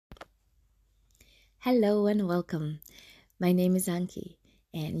Hello and welcome. My name is Anki,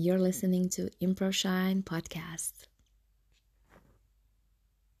 and you're listening to Impro Shine Podcast.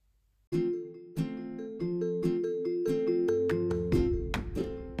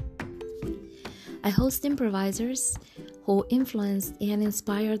 I host improvisers who influenced and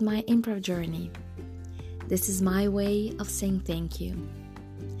inspired my improv journey. This is my way of saying thank you.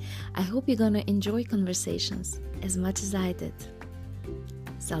 I hope you're gonna enjoy conversations as much as I did.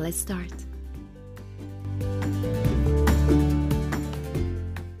 So let's start.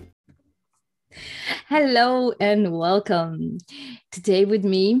 Hello and welcome. Today with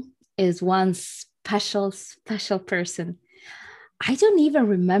me is one special person. I don't even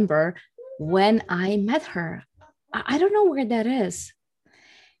remember when I met her. I don't know where that is.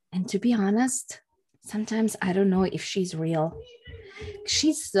 And to be honest, sometimes I don't know if she's real.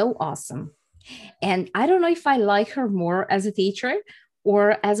 She's so awesome. And I don't know if I like her more as a teacher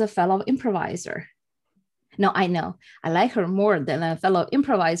or as a fellow improviser. No, I know. I like her more than a fellow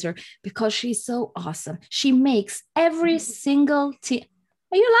improviser because she's so awesome. She makes every single team.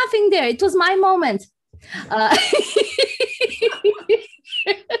 Are you laughing there? It was my moment.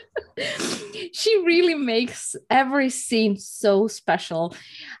 She really makes every scene so special.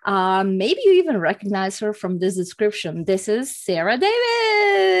 Maybe you even recognize her from this description. This is Sarah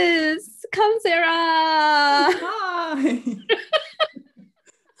Davies. Come, Sarah. Hi.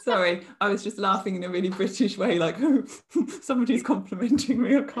 Sorry, I was just laughing in a really British way, like, oh, somebody's complimenting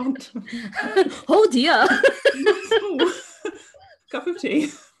me, I can't. Oh dear. Cup of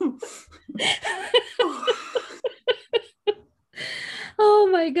tea. Oh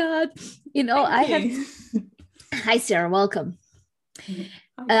my God. Hi, Sarah, welcome.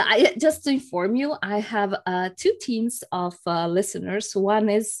 I just to inform you, I have two teams of listeners. One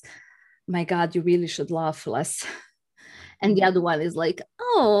is, my God, you really should laugh less. And the other one is like,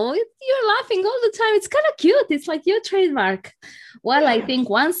 oh, you're laughing all the time. It's kind of cute. It's like your trademark. Well, yeah. I think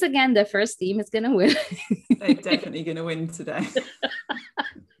once again, the first team is going to win. They're definitely going to win today.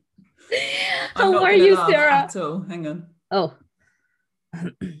 How are you, Sarah? At all. Hang on. Oh.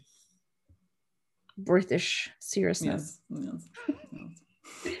 British seriousness. Yes.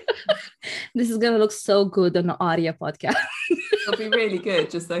 This is going to look so good on the audio podcast. It'll be really good.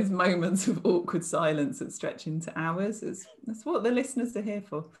 Just those moments of awkward silence that stretch into hours. That's what the listeners are here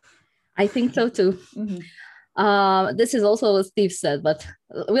for. I think so too. Mm-hmm. This is also what Steve said, but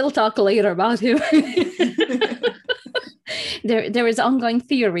we'll talk later about him. There is ongoing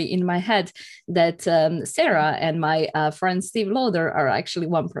theory in my head that Sarah and my friend Steve Loader are actually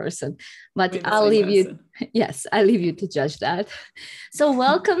one person, but I'll leave you. Yes, I leave you to judge that. So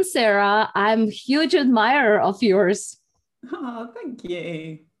welcome, Sarah. I'm a huge admirer of yours. Oh, thank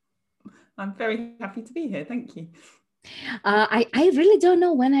you. I'm very happy to be here. Thank you. I really don't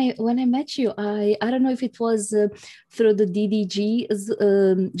know when I met you. I don't know if it was through the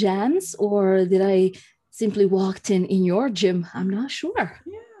DDG jams or did I simply walked in your gym. I'm not sure.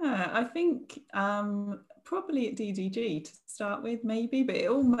 Yeah, I think probably at DDG to start with, maybe, but it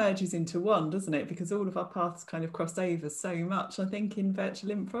all merges into one, doesn't it? Because all of our paths kind of cross over so much, I think, in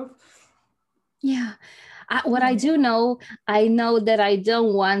virtual improv. Yeah. What I do know, I know that I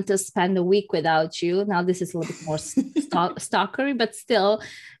don't want to spend a week without you. Now, this is a little bit more stalkery, but still,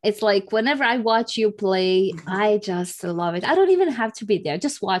 it's like whenever I watch you play, I just love it. I don't even have to be there.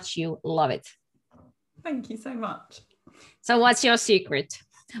 Just watch you. Love it. Thank you so much. So what's your secret?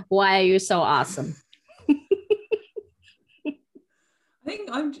 Why are you so awesome? I think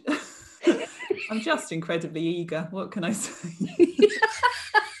I'm just incredibly eager. What can I say?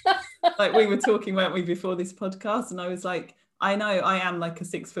 Like we were talking, weren't we, before this podcast? And I was like, I know I am like a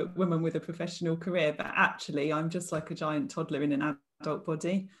 6-foot woman with a professional career, but actually I'm just like a giant toddler in an adult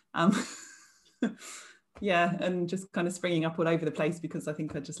body. Yeah, and just kind of springing up all over the place because I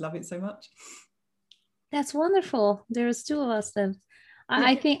think I just love it so much. That's wonderful. There's two of us then.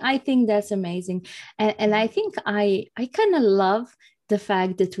 I think that's amazing. And I think I kind of love the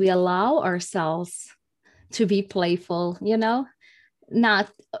fact that we allow ourselves to be playful,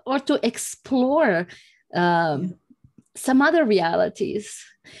 not or to explore some other realities.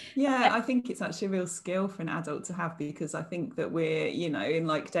 Yeah, I think it's actually a real skill for an adult to have, because I think that we're, in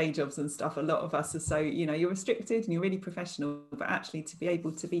like day jobs and stuff, a lot of us are so, you're restricted and you're really professional, but actually to be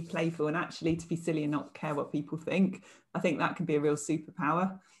able to be playful and actually to be silly and not care what people think, I think that can be a real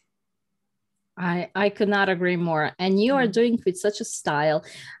superpower. I could not agree more. And you are doing it with such a style.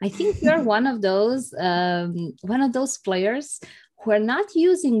 I think you're one of those players who are not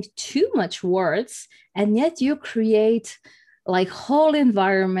using too much words, and yet you create like whole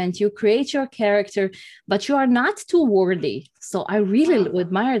environment, you create your character, but you are not too wordy. So I really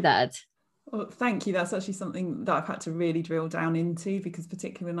admire that. Well, thank you. That's actually something that I've had to really drill down into, because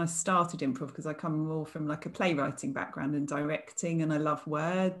particularly when I started improv, because I come more from like a playwriting background and directing, and I love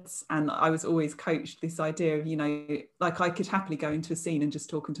words, and I was always coached this idea of, you know, like I could happily go into a scene and just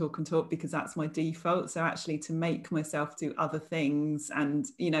talk and talk and talk because that's my default. So actually to make myself do other things and,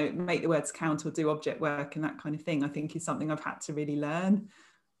 you know, make the words count or do object work and that kind of thing, I think is something I've had to really learn.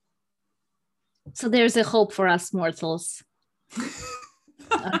 So there's a hope for us mortals.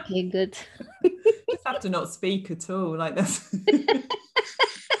 Okay, good. Just have to not speak at all, like this.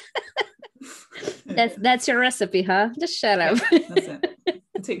 That's your recipe, huh? Just shut up. Yeah, that's it.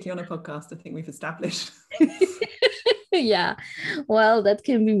 Particularly on a podcast, I think we've established. Yeah, well, that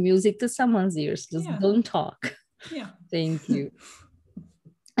can be music to someone's ears. Just Yeah. don't talk. Yeah. Thank you.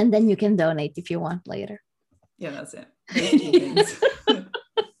 And then you can donate if you want later. Yeah, that's it. Those two things.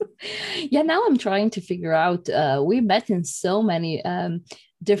 Yeah, now I'm trying to figure out, we met in so many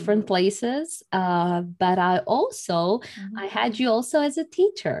different places, but I had you also as a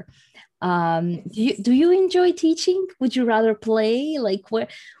teacher. Do you enjoy teaching? Would you rather play, like, where,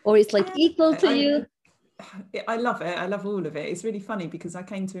 or it's like equal to you? I love it. I love all of it. It's really funny because I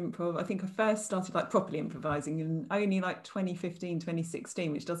came to improv, I think I first started like properly improvising in only like 2015,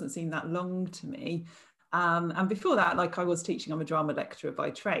 2016, which doesn't seem that long to me. And before that, like I was teaching, I'm a drama lecturer by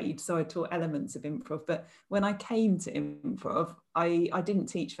trade, so I taught elements of improv. But when I came to improv, I didn't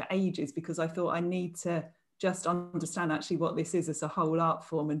teach for ages because I thought I need to just understand actually what this is as a whole art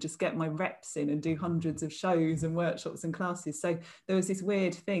form and just get my reps in and do hundreds of shows and workshops and classes. So there was this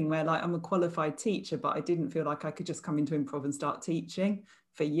weird thing where like I'm a qualified teacher, but I didn't feel like I could just come into improv and start teaching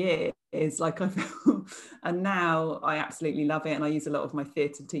for years, like I feel. And now I absolutely love it, and I use a lot of my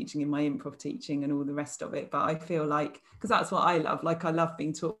theatre teaching in my improv teaching and all the rest of it. But I feel like, because that's what I love, like I love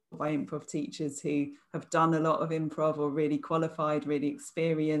being taught by improv teachers who have done a lot of improv or really qualified, really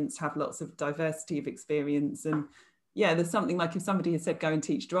experienced, have lots of diversity of experience. And yeah, there's something like, if somebody had said go and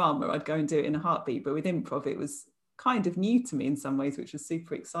teach drama, I'd go and do it in a heartbeat. But with improv, it was kind of new to me in some ways, which was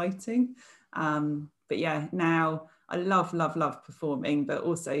super exciting. But yeah, now I love performing, but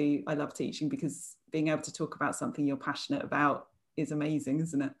also I love teaching, because being able to talk about something you're passionate about is amazing,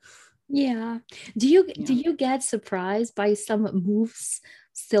 isn't it? Yeah. Do you get surprised by some moves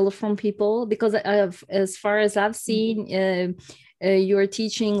still from people? Because as far as I've seen, you're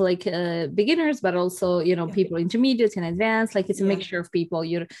teaching like beginners, but also, you know, people intermediate and advanced. Like it's a mixture of people.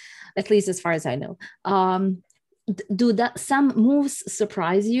 You, at least as far as I know. Do that some moves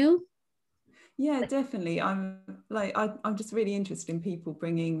surprise you? Yeah, definitely. I'm just really interested in people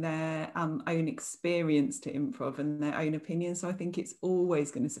bringing their own experience to improv and their own opinions. So I think it's always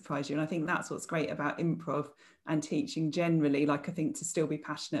going to surprise you. And I think that's what's great about improv and teaching generally. Like I think to still be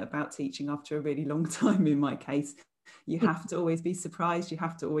passionate about teaching after a really long time, in my case, you have to always be surprised. You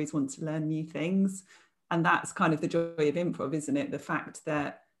have to always want to learn new things. And that's kind of the joy of improv, isn't it? The fact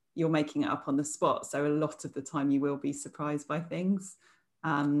that you're making it up on the spot. So a lot of the time you will be surprised by things.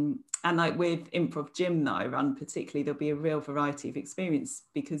 And like with improv gym that I run particularly, there'll be a real variety of experience,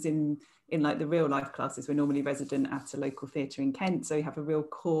 because in like the real life classes, we're normally resident at a local theatre in Kent, so you have a real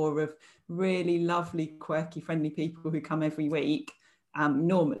core of really lovely, quirky, friendly people who come every week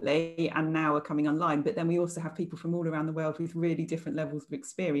normally, and now are coming online. But then we also have people from all around the world with really different levels of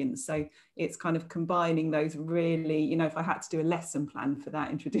experience, so it's kind of combining those really, you know, if I had to do a lesson plan for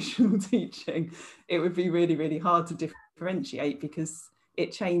that in traditional teaching, it would be really, really hard to differentiate, because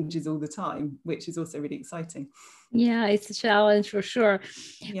it changes all the time, which is also really exciting. Yeah, it's a challenge for sure.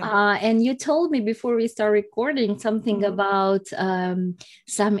 Yeah. And you told me before we start recording something about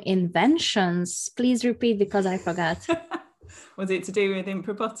some inventions. Please repeat, because I forgot. Was it to do with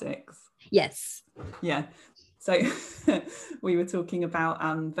improbotics? Yes. Yeah. So we were talking about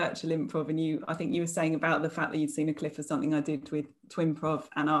virtual improv, and I think you were saying about the fact that you'd seen a clip of something I did with Twimprov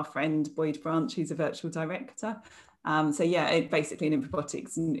and our friend Boyd Branch, who's a virtual director. So yeah, basically in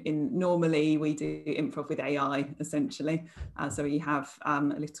improbotics, normally we do improv with AI essentially. So we have a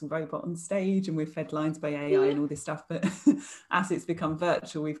little robot on stage and we're fed lines by AI and all this stuff. But as it's become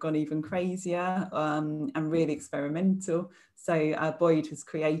virtual, we've gone even crazier and really experimental. So Boyd has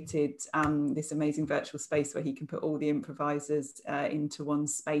created this amazing virtual space where he can put all the improvisers into one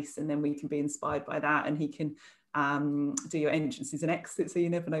space, and then we can be inspired by that, and he can do your entrances and exits, so you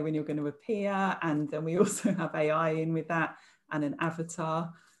never know when you're going to appear. And then we also have AI in with that, and an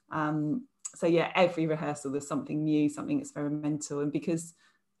avatar. So yeah, every rehearsal there's something new, something experimental. And because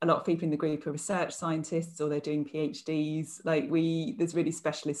a lot of people in the group are research scientists or they're doing PhDs. Like there's really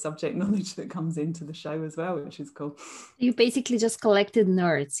specialist subject knowledge that comes into the show as well, which is cool. You basically just collected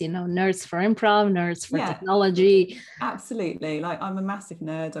nerds, nerds for improv, nerds for Yeah, technology. Absolutely. Like, I'm a massive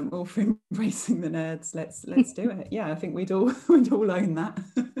nerd. I'm all for embracing the nerds. Let's do it. Yeah, I think we'd all own that.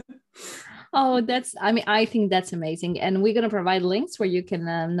 Oh, I think that's amazing. And we're going to provide links where you can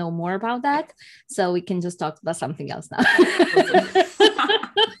know more about that. So we can just talk about something else now.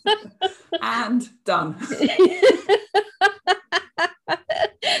 And done.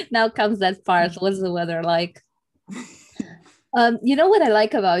 Now comes that part. What's the weather like? You know what I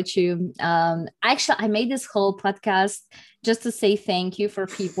like about you? Actually, I made this whole podcast just to say thank you for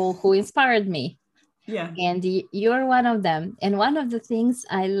people who inspired me. Yeah. And you're one of them. And one of the things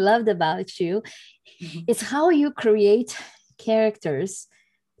I loved about you is how you create characters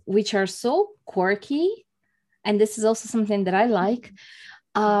which are so quirky. And this is also something that I like.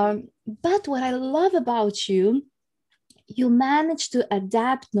 But what I love about you, you manage to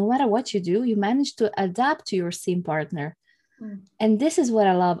adapt, no matter what you do, you manage to adapt to your scene partner. And this is what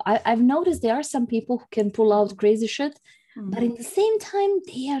I love. I've noticed there are some people who can pull out crazy shit, but in the same time,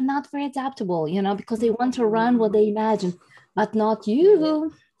 they are not very adaptable, because they want to run what they imagine, but not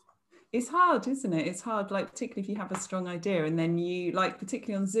you. It's hard, isn't it? It's hard, like, particularly if you have a strong idea and then you, like,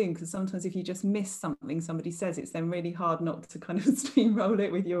 particularly on Zoom, because sometimes if you just miss something somebody says, it's then really hard not to kind of steamroll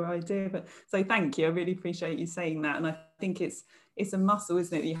it with your idea. But so thank you. I really appreciate you saying that. And I think it's a muscle,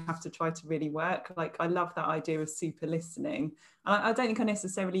 isn't it? You have to try to really work. Like, I love that idea of super listening. And I don't think I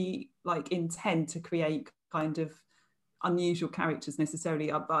necessarily intend to create kind of unusual characters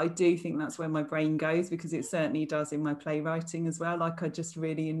necessarily, but I do think that's where my brain goes, because it certainly does in my playwriting as well. Like, I just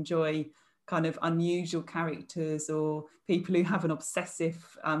really enjoy kind of unusual characters or people who have an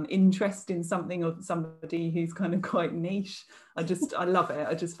obsessive interest in something, or somebody who's kind of quite niche. I love it.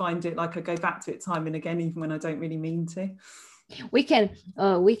 I just find it, like, I go back to it time and again, even when I don't really mean to. We can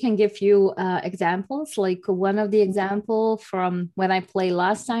give you examples. Like, one of the example from when I played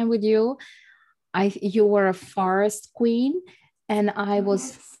last time with you, you were a forest queen, and I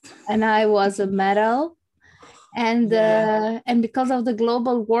was a meadow, and because of the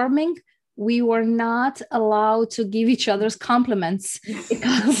global warming, we were not allowed to give each other's compliments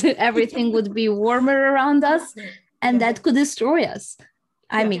because everything would be warmer around us, and that could destroy us.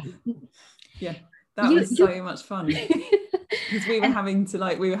 I mean, that was so much fun, because we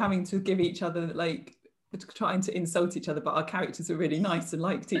were having to give each other, like, trying to insult each other, but our characters were really nice and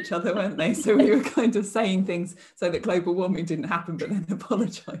liked each other, weren't they? So we were kind of saying things so that global warming didn't happen, but then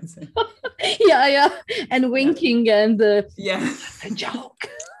apologizing. And winking and a joke.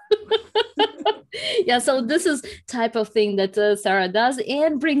 So this is type of thing that Sarah does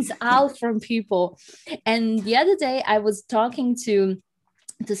and brings out from people. And the other day I was talking to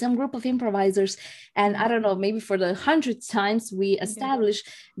some group of improvisers, and I don't know, maybe for the 100th times, we established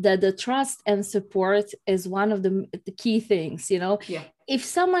that the trust and support is one of the key things. If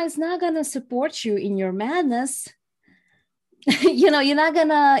someone is not gonna support you in your madness, you're not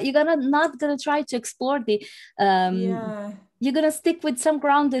gonna try to explore the you're gonna stick with some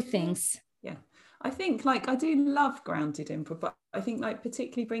grounded things. I think, like, I do love grounded improv, but I think, like,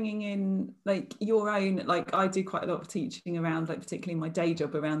 particularly bringing in, like, your own, like, I do quite a lot of teaching around, like, particularly in my day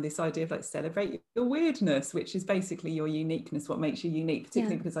job, around this idea of, like, celebrate your weirdness, which is basically your uniqueness, what makes you unique,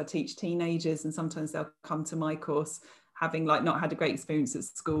 particularly because I teach teenagers, and sometimes they'll come to my course having, like, not had a great experience at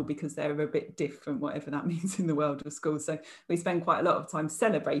school because they're a bit different, whatever that means in the world of school. So we spend quite a lot of time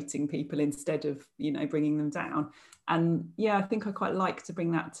celebrating people instead of, bringing them down. And I think I quite like to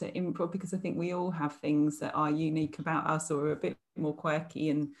bring that to improv, because I think we all have things that are unique about us or are a bit more quirky,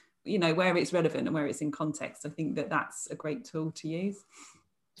 and, where it's relevant and where it's in context, I think that that's a great tool to use.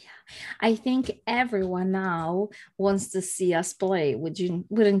 I think everyone now wants to see us play.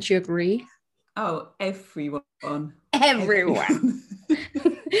 Wouldn't you agree? Oh, everyone.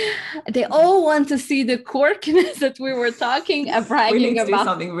 They all want to see the quirkiness that we were talking and bragging we need to about. Do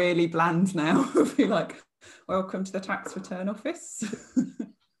something really bland now. Be like, welcome to the tax return office.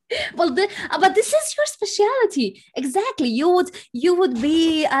 Well, but this is your specialty. Exactly. You would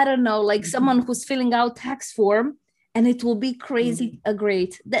be, I don't know, like someone who's filling out tax form, and it will be crazy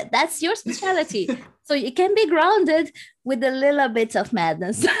great. That's your specialty. So you can be grounded with a little bit of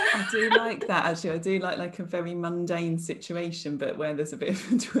madness. I do like that, actually. I do like a very mundane situation, but where there's a bit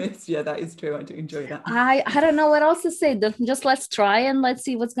of a twist. Yeah, that is true. I do enjoy that. I don't know what else to say. Just let's try and let's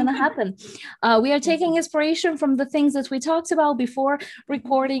see what's going to happen. We are taking inspiration from the things that we talked about before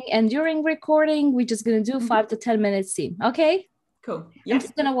recording, and during recording, we're just going to do 5 to 10 minutes scene. Okay? Cool. Yeah. I'm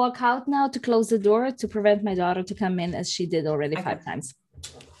just going to walk out now to close the door to prevent my daughter to come in, as she did already 5 times.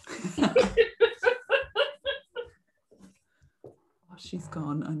 She's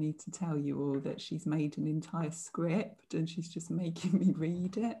gone. I need to tell you all that she's made an entire script and she's just making me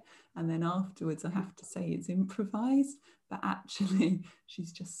read it. And then afterwards, I have to say it's improvised, but actually,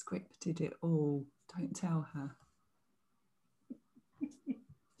 she's just scripted it all. Don't tell her.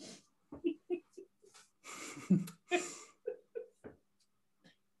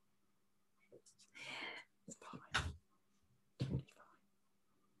 It's fine. Really fine.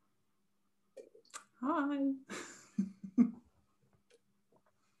 Hi.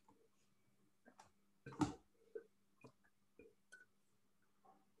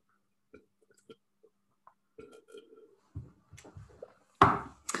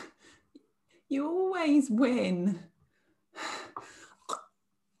 You always win.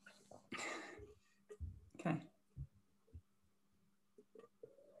 Okay.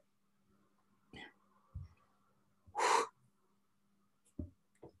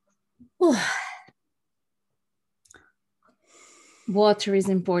 Water is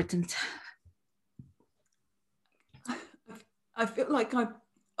important. I feel like I'm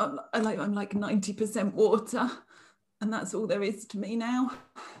like 90% water, and that's all there is to me now.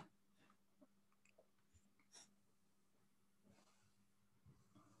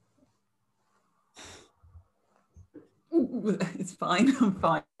 It's fine. I'm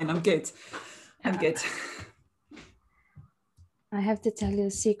fine. I'm good. I'm good. I have to tell you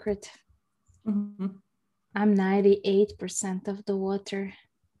a secret. Mm-hmm. I'm 98% of the water.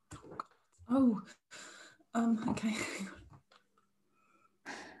 Oh, okay.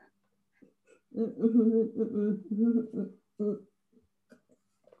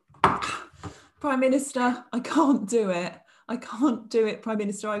 Prime Minister, I can't do it. I can't do it, Prime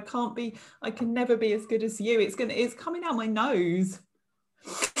Minister. I can never be as good as you. It's coming out my nose.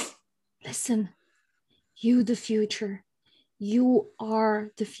 Listen, you the future. You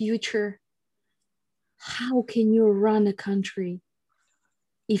are the future. How can you run a country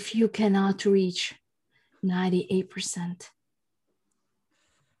if you cannot reach 98%?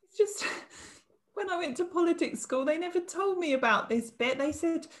 It's just, when I went to politics school, they never told me about this bit. They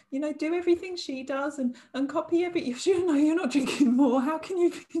said, do everything she does and copy everything. If you're not drinking more, how can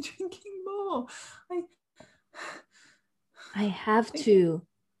you be drinking more? I have to.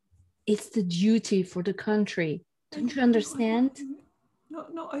 It's the duty for the country. Don't you understand?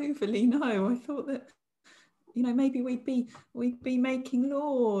 Not overly, no. I thought that, maybe we'd be making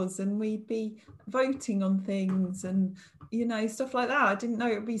laws and we'd be voting on things and, stuff like that. I didn't know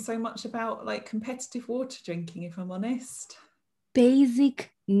it would be so much about like competitive water drinking, if I'm honest.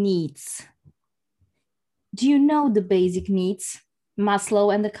 Basic needs. Do you know the basic needs?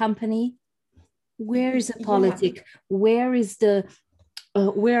 Maslow and the company? Where is the politic? Yeah.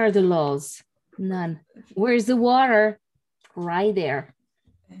 Where are the laws? None. Where is the water? Right there.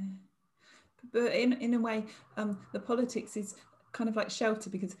 But in a way, the politics is kind of like shelter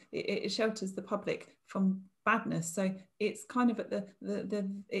because it shelters the public from badness. So it's kind of at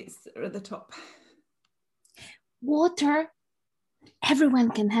it's at the top. Water.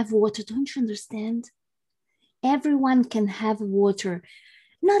 Everyone can have water. Don't you understand? Everyone can have water.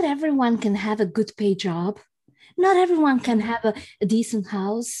 Not everyone can have a good paid job. Not everyone can have a decent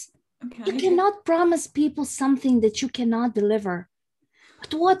house. Okay. You cannot promise people something that you cannot deliver.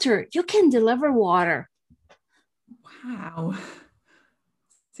 But water, you can deliver water. Wow.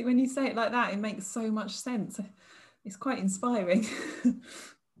 See, when you say it like that, it makes so much sense. It's quite inspiring.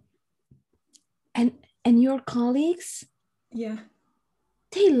 And your colleagues? Yeah.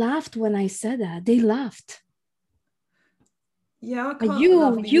 They laughed when I said that. They laughed. Yeah, I can't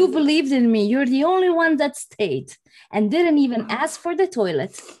you believed in me. You're the only one that stayed and didn't even ask for the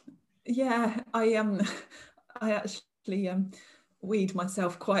toilet. Yeah, I actually weed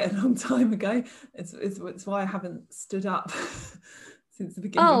myself quite a long time ago. It's why I haven't stood up since the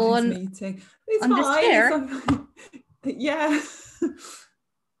beginning of this meeting. It's fine. Yeah.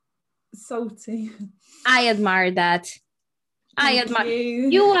 Salty. I admire that. I admire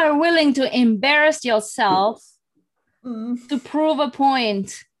you are willing to embarrass yourself to prove a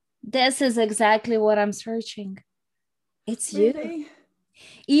point. This is exactly what I'm searching. It's really? You.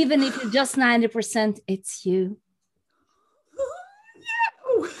 Even if it's just 90%, it's you.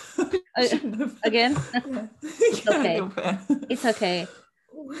 Again? Yeah. It's okay. It's okay.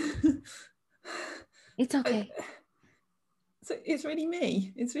 It's okay. So it's really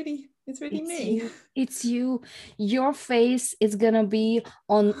me. It's really me. You. It's you. Your face is gonna be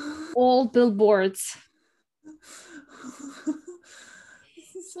on all billboards.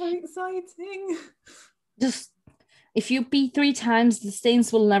 This is so exciting. Just if you pee 3 times, the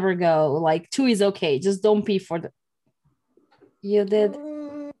stains will never go. Like 2 is okay. Just don't pee for the. You did.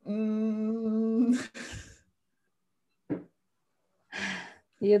 Mm.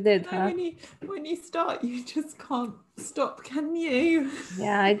 You did, No, huh? when you start, you just can't stop, can you?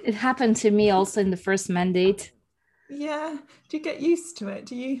 Yeah, it happened to me also in the first mandate. Yeah. Do you get used to it?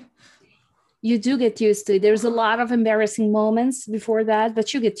 Do you? You do get used to it. There's a lot of embarrassing moments before that,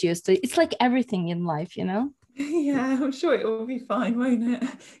 but you get used to it. It's like everything in life, you know? Yeah, I'm sure it will be fine, won't it?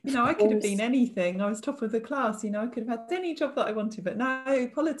 You know, Of I could have course. been anything. I was top of the class, you know, I could have had any job that I wanted, but no,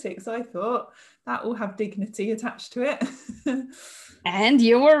 politics, I thought that will have dignity attached to it. And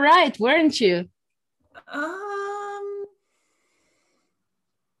you were right, weren't you? um,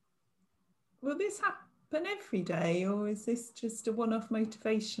 will this happen every day, or is this just a one-off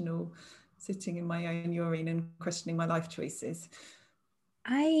motivational sitting in my own urine and questioning my life choices?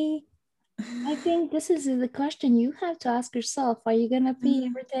 I I think this is the question you have to ask yourself. Are you gonna pee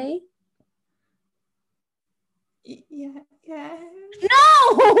every day? Yeah.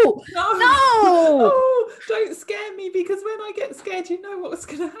 No! No. No! Oh, don't scare me, because when I get scared, you know what's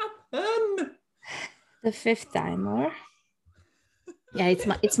going to happen. The fifth time, or yeah,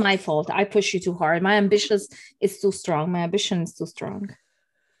 it's my fault. I push you too hard. My ambition is too strong. My ambition is too strong.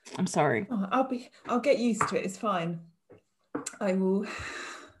 I'm sorry. Oh, I'll get used to it. It's fine. I'll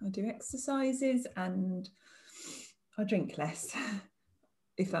do exercises and I'll drink less,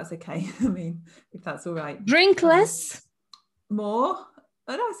 if that's okay. I mean, if that's all right. Drink less? More?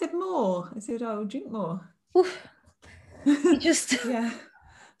 Oh, no, I said more. I said I'll drink more. Oof. You just Yeah.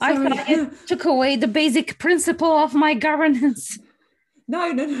 I Sorry. thought you took away the basic principle of my governance.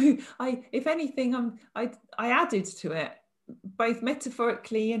 No. If anything, I added to it, both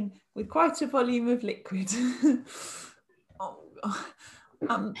metaphorically and with quite a volume of liquid.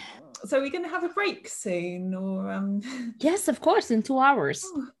 So we're going to have a break soon, or Yes, of course, in 2 hours.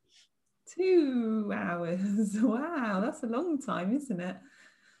 2 hours. Wow, that's a long time, isn't it?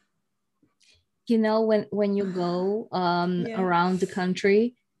 You know, when you go Yeah. around the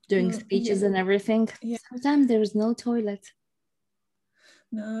country doing speeches and everything, sometimes there's no toilet.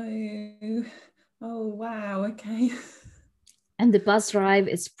 No. Oh, wow. Okay. And the bus drive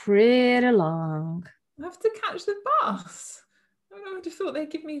is pretty long. I have to catch the bus. I would have thought they'd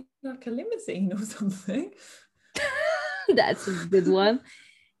give me like a limousine or something. That's a good one.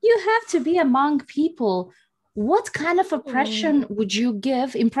 You have to be among people. What kind of impression would you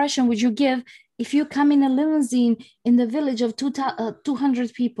give if you come in a limousine in the village of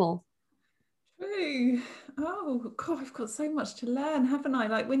 200 people? True. Oh, God, I've got so much to learn, haven't I?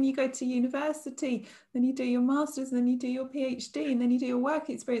 Like when you go to university, then you do your master's, and then you do your PhD, and then you do your work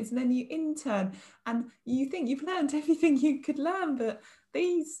experience, and then you intern, and you think you've learned everything you could learn, but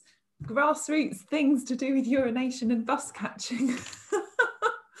these grassroots things to do with urination and bus catching.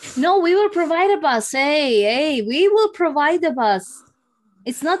 No, we will provide a bus. Hey, we will provide a bus.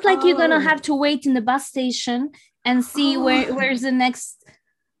 It's not like you're gonna have to wait in the bus station and see where's the next.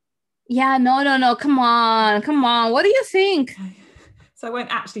 Yeah, no. Come on. What do you think? Okay. So I won't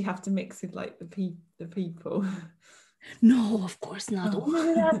actually have to mix with like the people. No, of course not. Only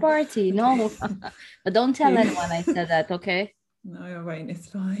with our party. Okay. No, but don't tell anyone I said that. Okay. No, I won't. It's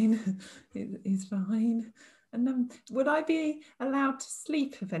fine. It's fine. And would I be allowed to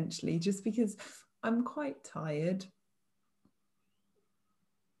sleep eventually? Just because I'm quite tired,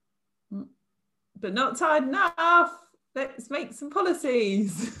 but not tired enough. Let's make some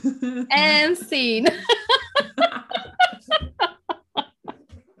policies. And scene.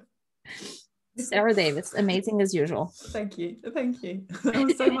 Sarah Davies, amazing as usual. Thank you. That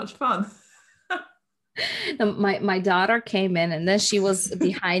was so much fun. My daughter came in and then she was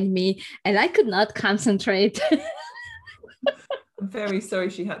behind me and I could not concentrate. I'm very sorry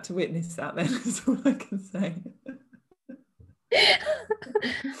she had to witness that then, is all I can say.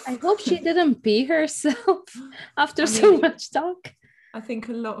 I hope she didn't pee herself after so much talk. I think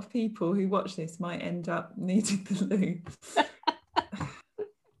a lot of people who watch this might end up needing the loo.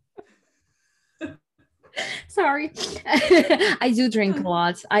 Sorry. I do drink a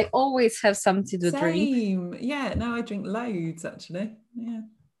lot. I always have something to drink. Same. Yeah, no, I drink loads actually. Yeah.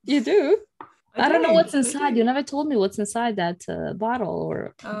 You do? I don't know what's inside. You never told me what's inside that bottle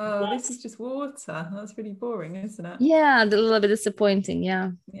or. Oh, this is just water. That's really boring, isn't it? Yeah, a little bit disappointing.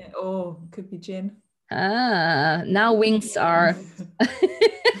 Yeah. Yeah. Oh, could be gin. Now wings are.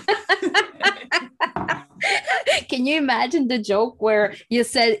 Can you imagine the joke where you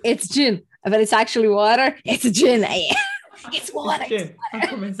said it's gin, but it's actually water? It's a gin. It's water. It's gin. I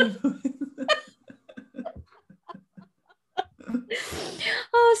promise.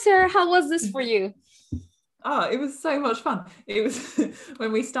 Oh, Sarah, how was this for you? Oh, it was so much fun. It was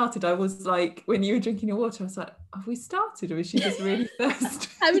when we started, I was like, when you were drinking your water, I was like, have we started or is she just really thirsty?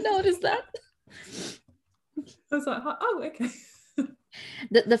 Have you noticed that? I was like, oh, okay.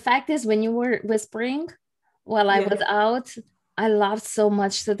 The fact is, when you were whispering while I Yeah. was out, I laughed so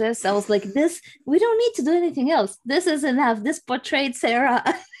much to this. I was like, this, we don't need to do anything else. This is enough. This portrayed Sarah.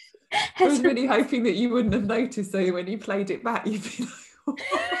 I was really hoping that you wouldn't have noticed, so when you played it back, you'd be like,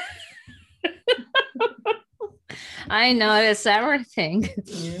 I noticed everything.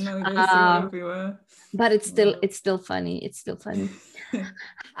 you know, this everywhere. But it's still funny. It's still funny.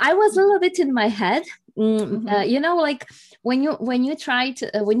 I was a little bit in my head. You know, like when you try to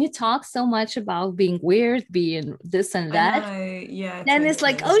when you talk so much about being weird, being this and that, yeah, then it's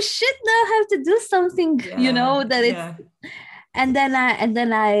like, oh shit, now I have to do something, you know, that it's and then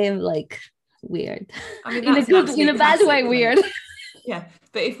I am like weird. I mean, in a good, in a bad way, weird. Yeah,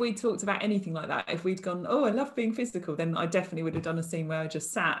 but if we talked about anything like that, if we'd gone, oh, I love being physical, then I definitely would have done a scene where I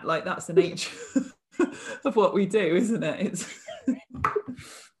just sat. Like, that's the nature of what we do, isn't it? It's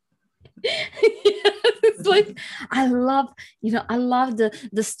it's like I love, you know, I love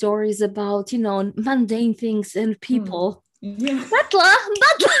the stories about, you know, mundane things and people. Yeah. Butler.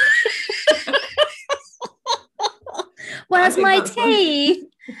 Where's my tea?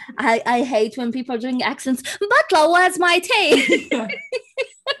 I hate when people are doing accents. Butler, where's my tea? Yeah.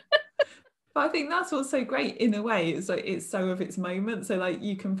 But I think that's what's so great in a way. It's like it's so of its moment. So like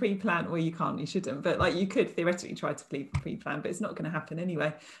you can pre-plan, or you can't, you shouldn't, but like you could theoretically try to pre-plan, but it's not going to happen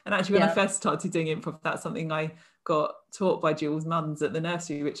anyway. And actually, when I first started doing improv, that's something I got taught by Jules' mums at the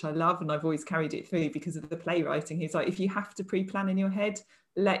nursery, which I love, and I've always carried it through because of the playwriting. He's like, if you have to pre-plan in your head,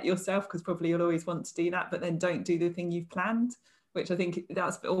 let yourself, because probably you'll always want to do that, but then don't do the thing you've planned. Which I think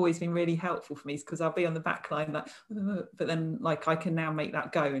that's always been really helpful for me, because I'll be on the back line like, but then like I can now make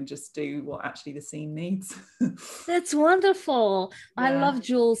that go and just do what actually the scene needs. That's wonderful. Yeah. I love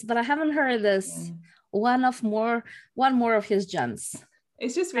Jules, but I haven't heard this. Yeah. One more of his gems.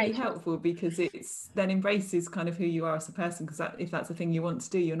 It's just really helpful because it's then embraces kind of who you are as a person, because if that's the thing you want to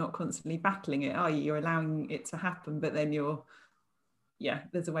do, you're not constantly battling it, are you? You're allowing it to happen, but then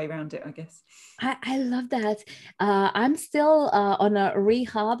there's a way around it, I guess. I love that. I'm still on a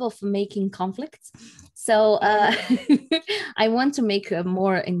rehab of making conflicts. So I want to make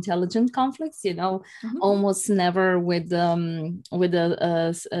more intelligent conflicts, you know, almost never with a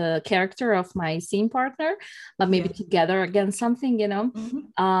character of my scene partner, but maybe together against something, you know.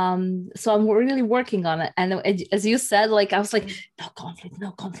 So I'm really working on it. And as you said, like, I was like, no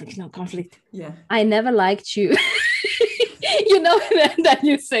conflict. Yeah. I never liked you. You know, and then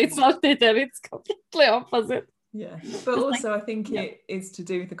you say something that it's completely opposite. Yeah, but also I think it is to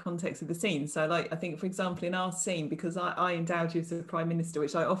do with the context of the scene. So like, I think, for example, in our scene, because I endowed you as a prime minister,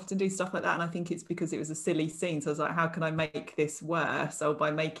 which I often do stuff like that, and I think it's because it was a silly scene. So I was like, how can I make this worse? So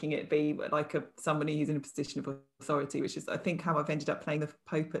by making it be like somebody who's in a position of authority, which is, I think, how I've ended up playing the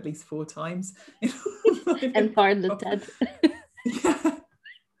Pope at least 4 times. And pardon the TED. Yeah.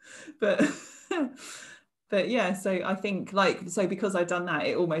 But yeah, so I think because I'd done that,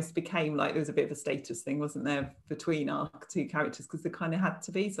 it almost became like there was a bit of a status thing, wasn't there, between our 2 characters, because there kind of had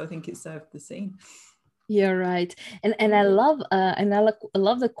to be. So I think it served the scene. You're right. And I love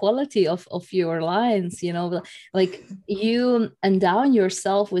the quality of your lines, you know, like you endow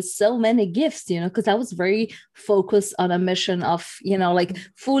yourself with so many gifts, you know, because I was very focused on a mission of, you know, like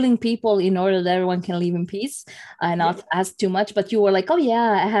fooling people in order that everyone can live in peace and not ask too much. But you were like, oh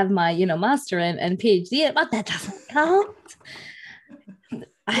yeah, I have my, you know, master and PhD, but that doesn't count.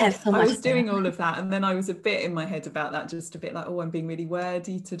 I was doing all of that, and then I was a bit in my head about that, just a bit like, oh, I'm being really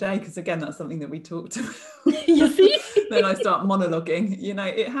wordy today, because again, that's something that we talked about. You see? Then I start monologuing, you know,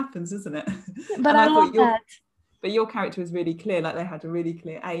 it happens, isn't it? But I love that. But your character was really clear, like they had a really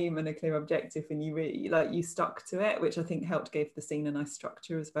clear aim and a clear objective, and you really, like, you stuck to it, which I think helped give the scene a nice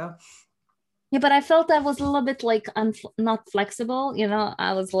structure as well. Yeah, but I felt that was a little bit like not flexible, you know.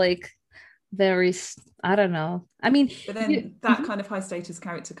 I was like very, I don't know, I mean, but then that kind of high status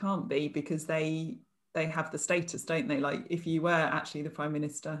character can't be, because they have the status, don't they? Like, if you were actually the prime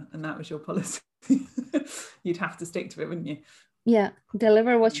minister and that was your policy, you'd have to stick to it, wouldn't you? Yeah,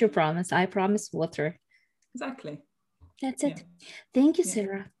 deliver what you promise. I promise water. Exactly. That's it. Thank you,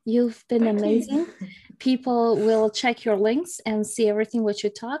 Sarah. You've been amazing. People will check your links and see everything what you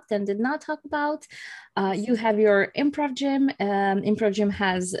talked and did not talk about. You have your improv gym. Improv gym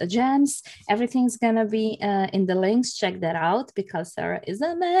has jams. Everything's gonna be in the links. Check that out, because Sarah is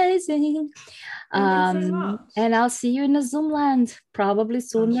amazing. Thanks so much. And I'll see you in the Zoom land, probably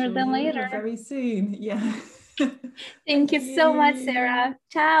sooner than later. Very soon. Yeah. Thank you so much, Sarah.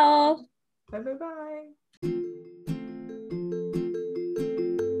 Ciao. Bye.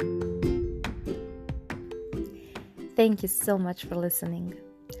 Thank you so much for listening.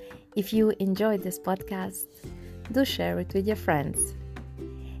 If you enjoyed this podcast, do share it with your friends.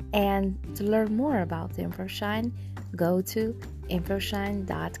 And to learn more about InfoShine, go to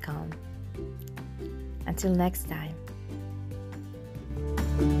infoshine.com. Until next time.